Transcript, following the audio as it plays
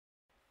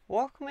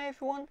Welcome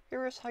everyone,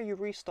 here is how you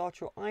restart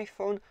your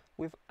iPhone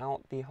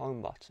without the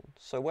home button.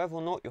 So whether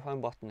or not your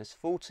home button is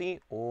faulty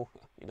or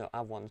you don't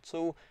have one at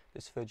all,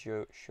 this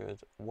video should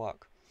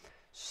work.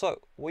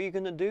 So what you're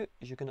going to do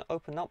is you're going to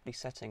open up the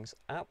settings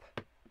app.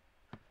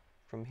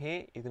 From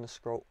here you're going to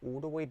scroll all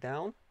the way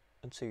down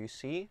until you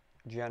see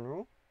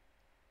general.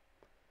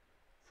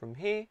 From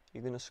here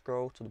you're going to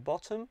scroll to the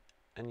bottom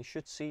and you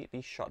should see the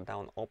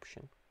shutdown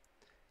option.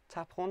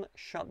 Tap on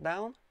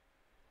shutdown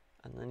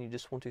and then you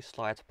just want to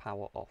slide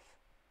power off.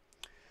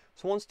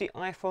 So once the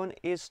iPhone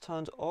is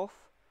turned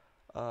off,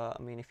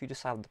 if you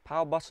just have the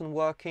power button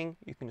working,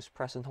 you can just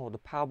press and hold the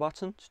power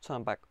button to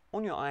turn back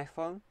on your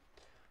iPhone.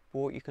 But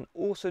what you can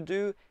also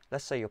do,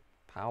 let's say your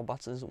power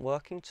button isn't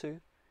working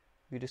too,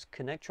 you just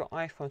connect your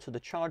iPhone to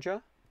the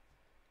charger,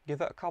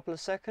 give it a couple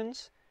of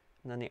seconds,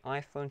 and then the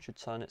iPhone should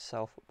turn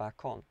itself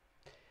back on.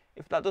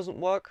 If that doesn't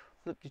work,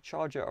 flip the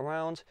charger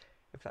around.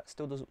 If that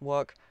still doesn't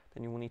work,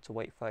 then you will need to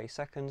wait 30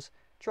 seconds,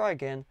 try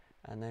again,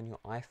 and then your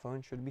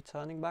iPhone should be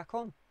turning back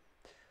on.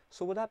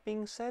 So with that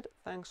being said,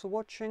 thanks for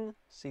watching,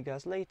 see you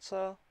guys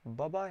later,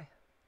 bye bye.